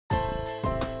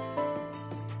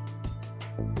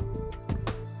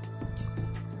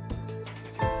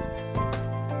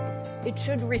it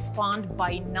should respond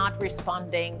by not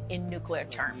responding in nuclear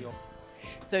terms.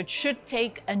 So it should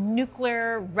take a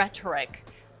nuclear rhetoric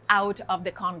out of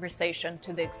the conversation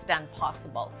to the extent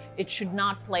possible. It should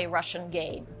not play Russian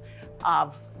game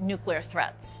of nuclear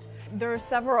threats. There are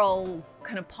several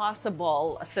kind of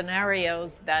possible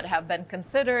scenarios that have been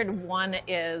considered. One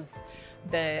is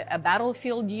a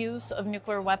battlefield use of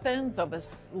nuclear weapons, of a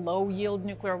low-yield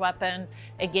nuclear weapon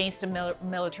against a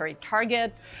military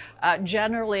target.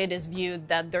 Generally, it is viewed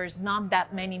that there's not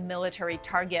that many military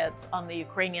targets on the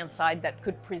Ukrainian side that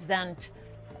could present,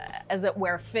 as it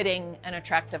were, fitting an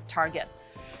attractive target.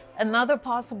 Another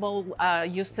possible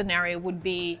use scenario would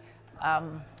be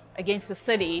against a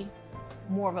city,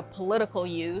 more of a political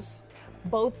use.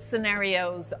 Both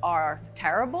scenarios are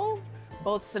terrible.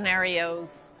 Both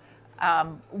scenarios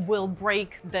will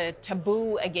break the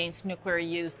taboo against nuclear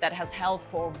use that has held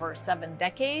for over 7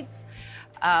 decades.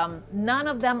 None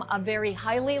of them are very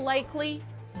highly likely,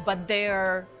 but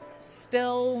they're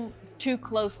still too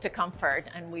close to comfort,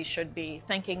 and we should be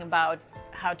thinking about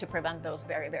how to prevent those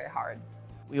very, very hard.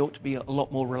 We ought to be a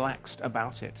lot more relaxed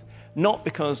about it. Not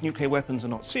because nuclear weapons are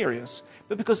not serious,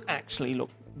 but because actually, look,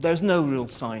 there's no real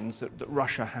signs that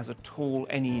Russia has at all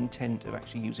any intent of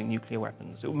actually using nuclear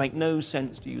weapons. It would make no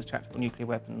sense to use tactical nuclear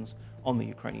weapons on the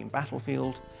Ukrainian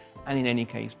battlefield, and in any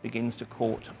case begins to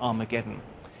court Armageddon.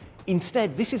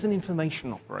 Instead, this is an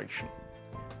information operation.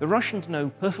 The Russians know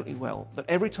perfectly well that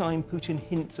every time Putin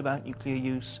hints about nuclear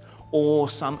use, or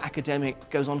some academic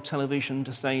goes on television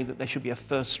to say that there should be a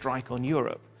first strike on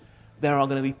Europe, there are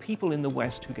going to be people in the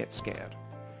West who get scared,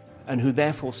 and who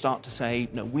therefore start to say,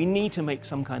 no, we need to make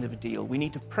some kind of a deal. We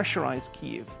need to pressurize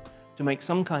Kyiv to make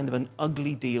some kind of an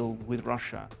ugly deal with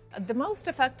Russia. The most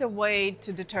effective way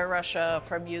to deter Russia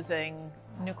from using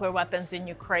nuclear weapons in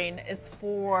Ukraine is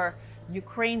for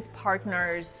Ukraine's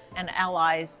partners and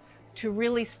allies to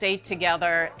really stay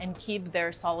together and keep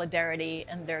their solidarity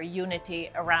and their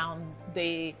unity around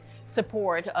the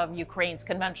support of Ukraine's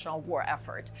conventional war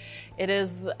effort. It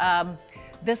is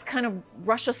this kind of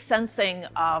Russia's sensing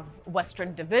of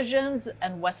Western divisions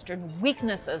and Western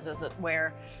weaknesses, as it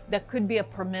were, that could be a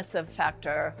permissive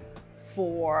factor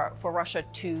for Russia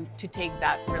to take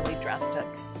that really drastic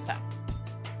step.